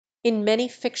In many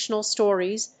fictional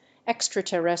stories,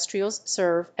 extraterrestrials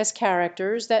serve as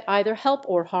characters that either help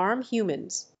or harm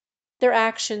humans. Their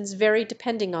actions vary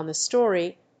depending on the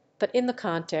story, but in the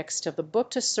context of the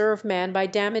book To Serve Man by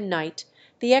Damon Knight,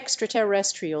 the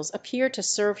extraterrestrials appear to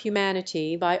serve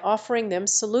humanity by offering them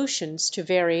solutions to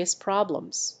various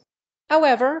problems.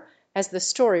 However, as the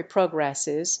story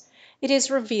progresses, it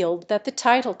is revealed that the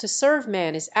title To Serve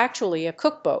Man is actually a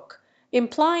cookbook,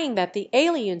 implying that the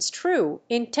aliens' true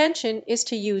intention is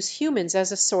to use humans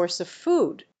as a source of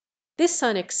food. This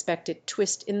unexpected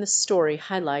twist in the story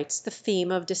highlights the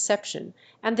theme of deception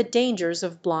and the dangers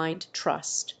of blind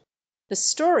trust. The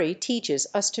story teaches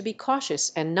us to be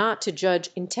cautious and not to judge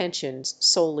intentions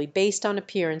solely based on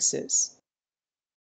appearances.